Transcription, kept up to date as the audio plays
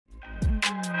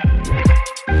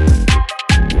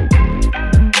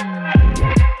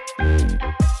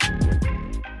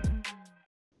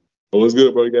what's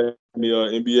good, bro? You got any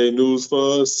NBA news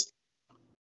for us?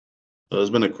 It's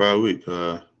been a quiet week.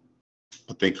 I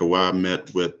think Kawhi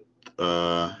met with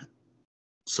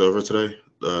Silver today,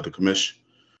 the commish,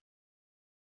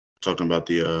 talking about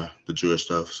the Jewish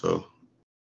stuff. So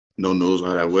no news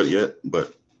on that yet,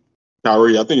 but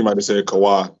Kyrie, I think you might have said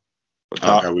Kawhi.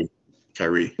 Kyrie.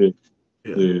 Yeah.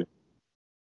 Yeah.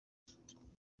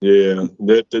 Yeah.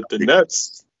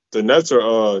 The Nets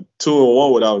are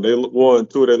 2-1 without him. They won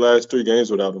 2 of their last 3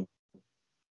 games without him.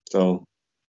 So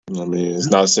I mean, it's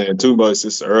not saying too much.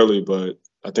 It's early, but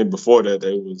I think before that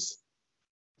they was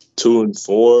 2-4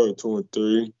 or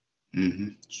 2-3. Mm-hmm.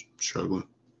 Struggling.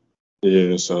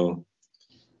 Yeah, so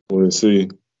we'll see.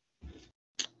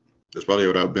 It's probably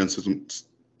without Ben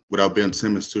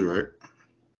Simmons too, right?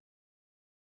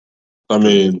 I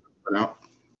mean,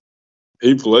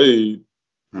 he played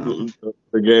the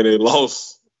game they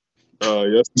lost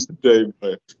yesterday,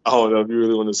 but I don't know if you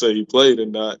really want to say he played or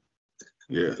not.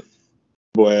 Yeah.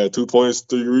 Boy had 2 points,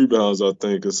 3 rebounds, I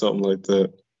think, or something like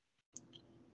that.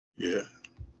 Yeah,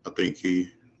 I think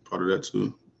he part of that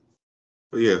too.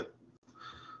 But yeah.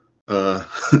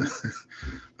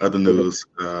 Other news.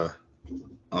 I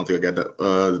don't think I got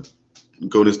that.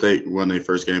 Golden State won their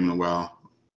first game in a while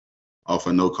off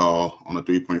a no call on a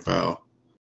 3-point foul.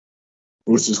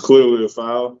 Which is clearly a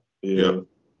foul. Yeah. Yep.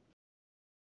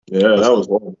 Yeah, that was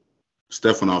wrong.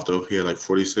 Steph went off, though. He had like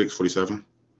 46, 47.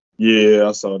 Yeah,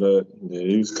 I saw that. Yeah,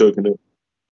 he was cooking it.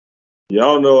 Yeah, I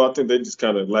don't know. I think they just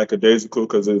kind of lackadaisical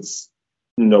because it's,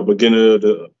 beginning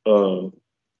of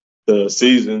the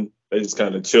season. They just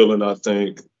kind of chilling, I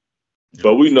think. Yep.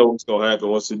 But we know what's going to happen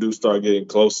once they do start getting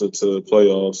closer to the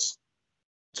playoffs.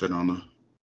 Turn on the.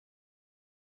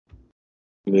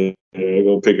 Yeah, they're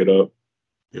going to pick it up.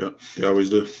 Yeah, they always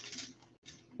do.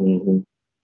 Mm-hmm.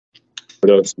 What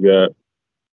else you got?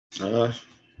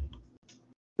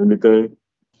 Anything?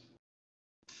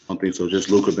 I don't think so. Just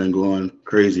Luka been going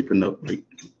crazy, putting up like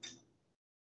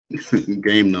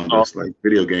game numbers, like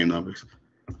video game numbers.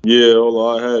 Yeah,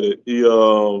 I had it. He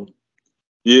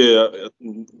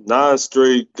 9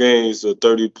 straight games of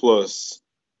 30 plus.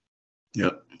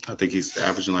 Yep, I think he's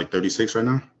averaging like 36 right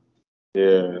now.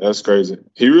 Yeah, that's crazy.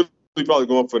 He really probably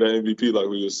going for the MVP, like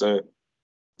we were saying.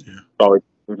 Yeah, probably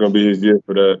gonna be his year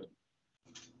for that.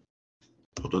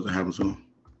 Hope doesn't happen soon.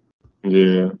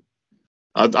 Yeah,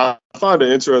 I find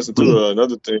it interesting too.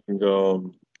 Another thing,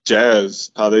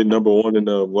 Jazz, how they number 1 in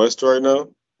the West right now.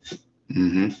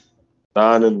 Mm-hmm.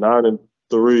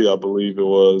 9-3, I believe it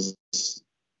was.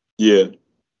 Yeah,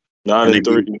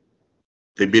 9-3.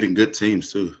 They beating good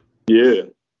teams too. Yeah.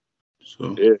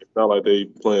 So yeah, it's not like they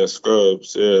playing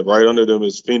scrubs. Yeah, right under them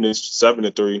is Phoenix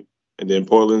 7-3, and then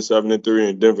Portland 7-3,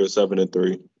 and Denver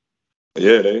 7-3.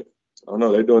 Yeah, I don't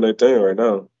know, they're doing their thing right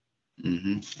now.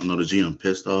 Mm-hmm. I know the GM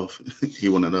pissed off. He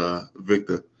wanted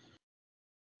Victor.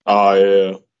 Oh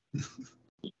yeah.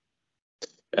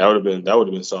 That would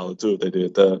have been solid too if they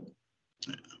did that.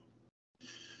 Yeah.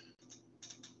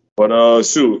 But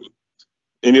shoot,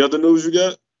 any other news you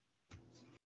got?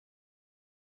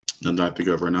 Nothing I pick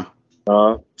up right now.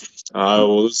 All right,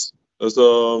 well let's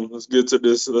get to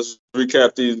this. Let's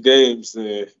recap these games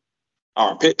and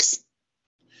our picks.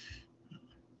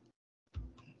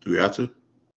 Do we have to?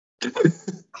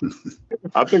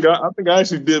 I think I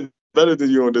actually did better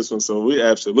than you on this one, so we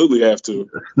absolutely have to.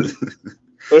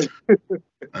 All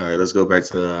right, let's go back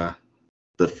to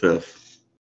the 5th.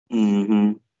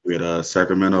 Mm-hmm. We had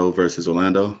Sacramento versus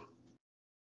Orlando.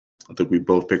 I think we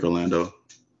both picked Orlando.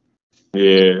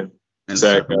 Yeah. And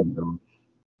Sacramento,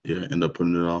 end up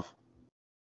putting it off.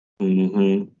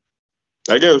 Mm-hmm.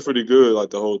 That game was pretty good, like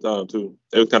the whole time too.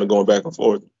 They were kind of going back and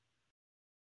forth.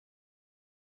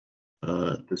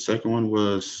 The second one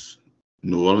was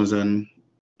New Orleans and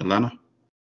Atlanta.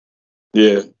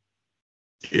 Yeah.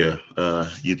 Yeah.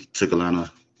 You took Atlanta.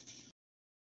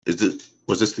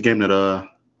 Was this the game that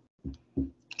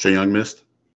Trae Young missed?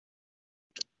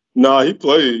 No, he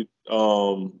played.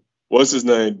 What's his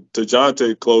name?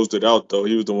 DeJounte closed it out though.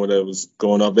 He was the one that was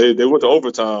going up. They went to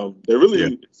overtime. They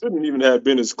really shouldn't even have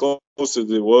been as close as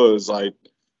it was. Like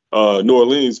New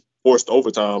Orleans forced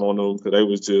overtime on them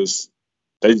because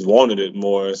they just wanted it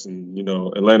more. And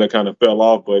Atlanta kind of fell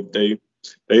off, but they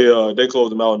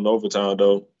closed them out in overtime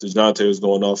though. DeJounte was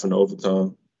going off in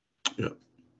overtime.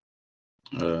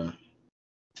 Yeah.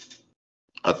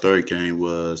 Our third game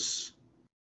was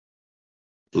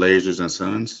Blazers and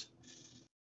Suns.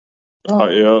 Oh,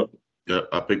 yeah. Yeah,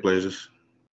 I picked Blazers.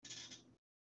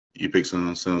 You picked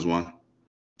Suns. Suns won.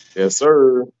 Yes,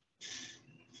 sir.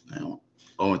 Now,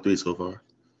 0-3 so far.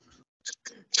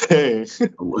 Dang.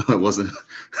 It wasn't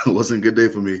a good day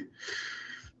for me.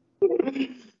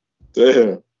 Dang,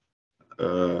 Damn.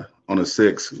 On the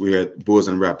 6th, we had Bulls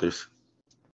and Raptors.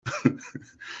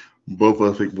 Both of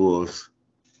us picked Bulls.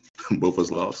 Both of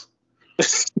us lost.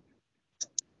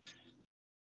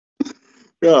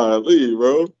 Golly,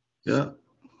 bro. Yeah.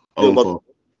 You're about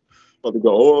to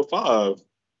go 0-5.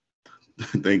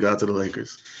 Thank God to the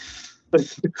Lakers.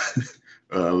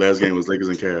 Last game was Lakers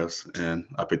and Cavs, and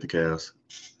I picked the Cavs.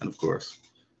 And of course.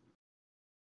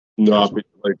 No, I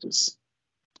picked the Lakers.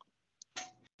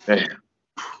 Damn.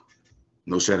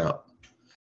 No shutout.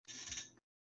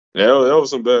 Yeah, that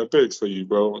was some bad picks for you,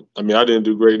 bro. I mean, I didn't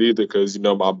do great either because,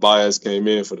 my bias came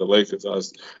in for the Lakers. I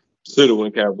should have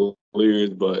went Cavaliers,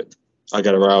 but I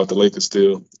got to ride with the Lakers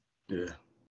still. Yeah.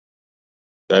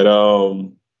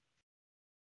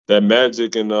 That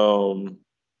Magic and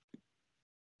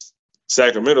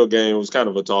Sacramento game was kind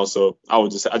of a toss-up. I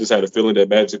just had a feeling that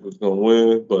Magic was going to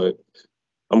win, but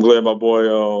I'm glad my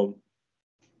boy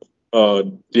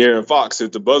De'Aaron Fox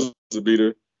hit the buzzer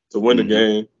beater to win the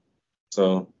game.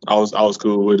 So I was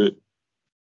cool with it.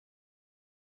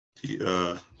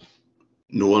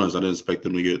 New Orleans, I didn't expect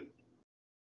them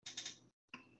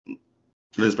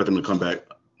to come back,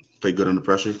 play good under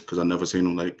pressure because I never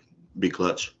seen them be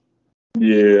clutch.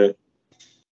 Yeah.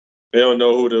 They don't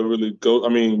know who to really go. I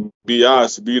mean, B.I.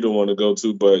 should be the one to go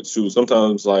to, but shoot,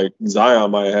 sometimes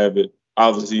Zion might have it.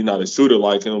 Obviously, he's not a shooter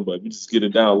like him, but you just get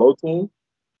it down low to him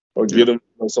or get him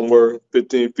somewhere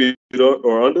 15 feet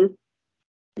or under.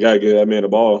 You gotta get that man the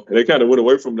ball. And they kind of went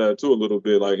away from that too a little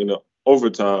bit,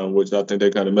 overtime, which I think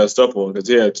they kind of messed up on because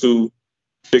he had 2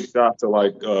 big shots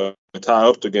to tie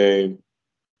up the game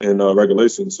in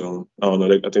regulation. So I don't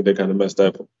know. I think they kind of messed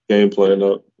that game plan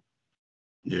up.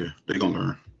 Yeah, they're gonna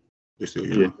learn. They're still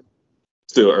young. Yeah,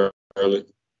 still early.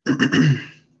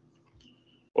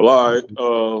 Well, all right.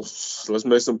 Let's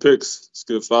make some picks. Let's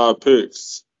get 5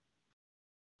 picks.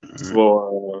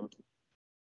 For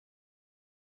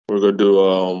we're gonna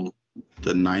do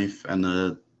the 9th and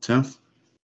the 10th.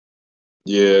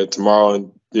 Yeah, tomorrow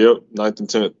and 9th and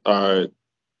 10th. All right.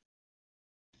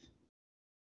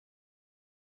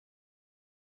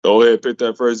 Go ahead, pick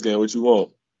that first game. What you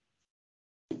want?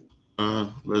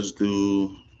 Let's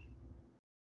do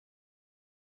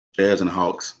Jazz and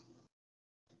Hawks.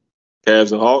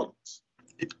 Cavs and Hawks?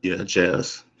 Yeah,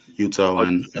 Jazz. Utah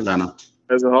and Atlanta.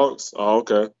 Jazz and Hawks? Oh,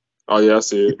 okay. Oh, yeah, I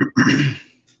see it.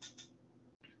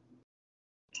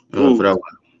 For that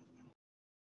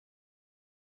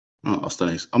one.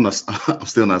 I'm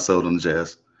still not sold on the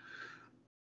Jazz.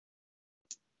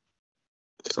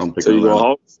 So I'm picking you going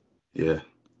Hawks? Yeah.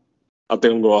 I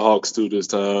think I'm going Hawks too this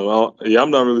time.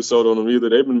 I'm not really sold on them either.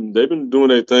 They've been doing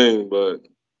their thing, but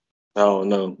I don't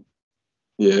know.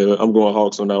 Yeah, I'm going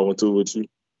Hawks on that one too with you.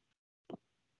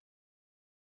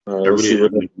 I really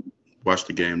haven't watched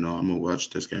the game though. I'm gonna watch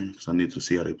this game because I need to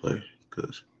see how they play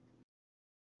because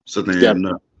something ain't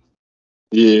enough.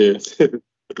 Yeah.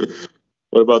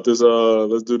 What about this?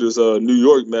 Let's do this New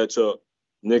York matchup.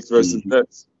 Knicks versus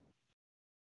Nets.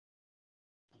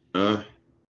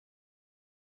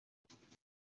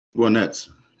 Well, Nets.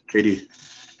 KD.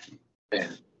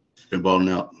 Been balling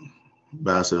out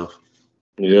by herself.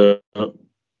 Yeah.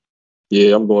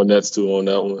 Yeah, I'm going Nets too on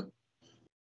that one.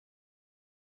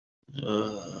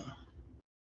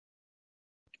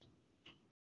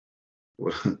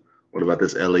 What about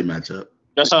this LA matchup?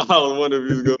 I was wondering if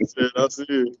you was going to say it. I see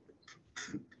you.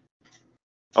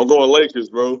 I'm going Lakers,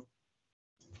 bro.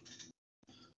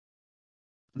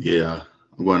 Yeah,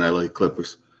 I'm going LA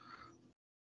Clippers.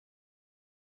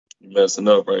 You messing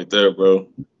up right there, bro.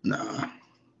 Nah.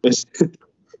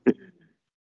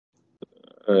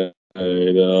 All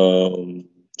right,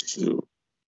 shoot.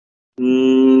 I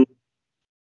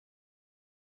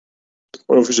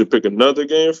wonder if we should pick another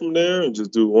game from there and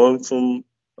just do one from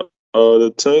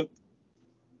the 10th.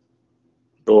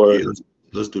 Or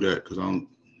let's do that because I don't.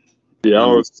 Yeah, I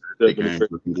don't see that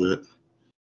looking good.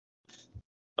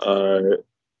 All right.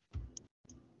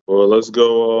 Well, let's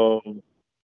go.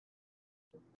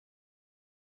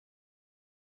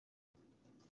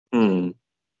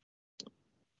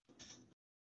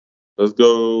 Let's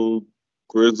go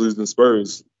Grizzlies and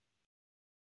Spurs.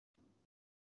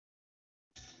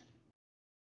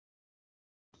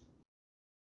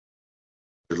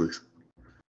 Grizzlies.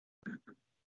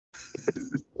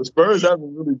 The Spurs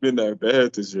haven't really been that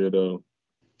bad this year, though.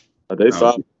 They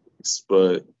 5,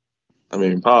 but I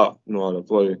mean, Pop know how to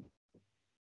play.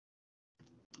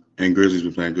 And Grizzlies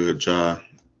been playing good.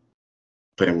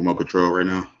 Playing remote control right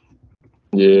now.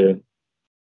 Yeah.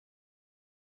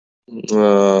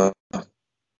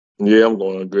 Yeah, I'm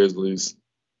going on Grizzlies.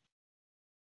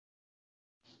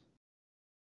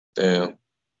 Damn.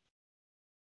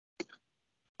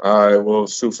 All right, well,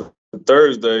 shoot, for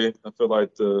Thursday, I feel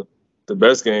like the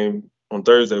best game on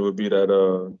Thursday would be that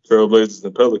Trailblazers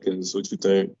and Pelicans. What you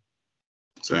think?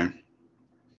 Same.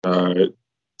 All right.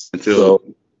 Until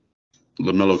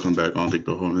LaMelo come back, I don't think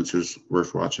the Hornets is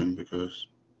worth watching because,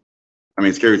 I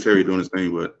mean, Scary Terry doing his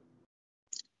thing, but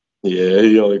yeah,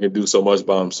 he only can do so much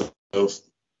by himself.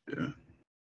 Yeah.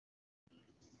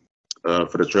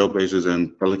 For the Trailblazers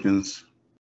and Pelicans,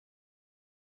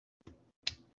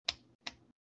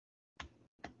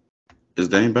 is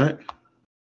Dame back?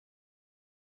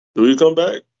 Do he come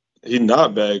back? He's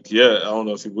not back yet. I don't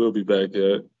know if he will be back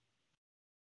yet.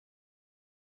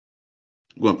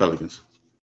 Going Pelicans.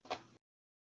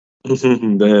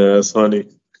 Damn, that's funny.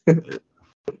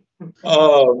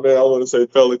 Oh man, I want to say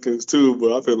Pelicans too,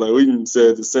 but I feel like we done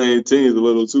said the same teams a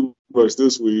little too much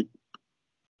this week.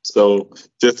 So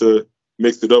just to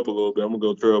mix it up a little bit, I'm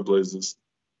gonna go Trailblazers.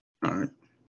 All right.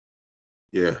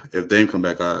 Yeah, if Dame come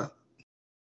back, I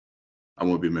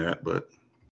won't be mad, but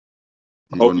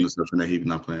I'm going to the assumption that he's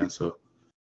not playing. So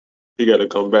he got to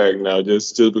come back now,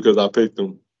 just because I picked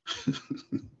him.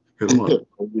 Hit him up.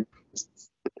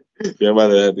 Yeah, I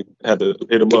might have had to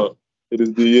hit him up. Hit his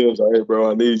DMs. All right,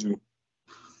 bro, I need you.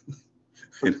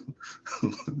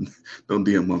 Don't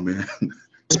DM my man.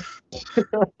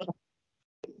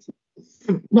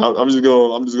 No, I'm just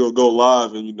gonna go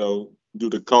live and do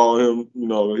the call him.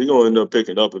 He gonna end up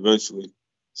picking up eventually.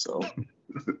 So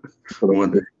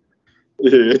one day.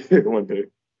 Yeah, one day.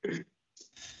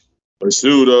 But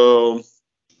shoot,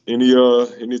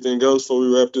 anything else before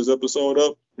we wrap this episode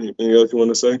up? Anything else you want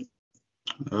to say?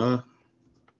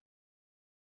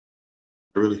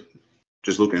 Really,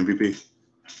 just Luka MVP.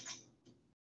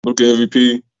 Luka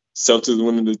MVP. Celtics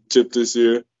winning the chip this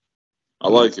year. I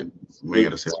like it. We ain't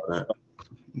gotta say that.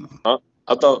 No. Huh?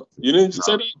 I thought you didn't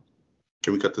say that.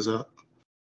 Can we cut this out?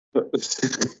 Hey,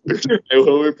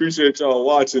 well, we appreciate y'all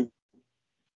watching.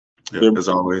 Yeah, as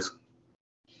always.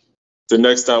 The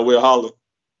next time we'll holler.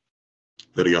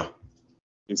 Later, y'all.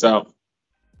 Peace out.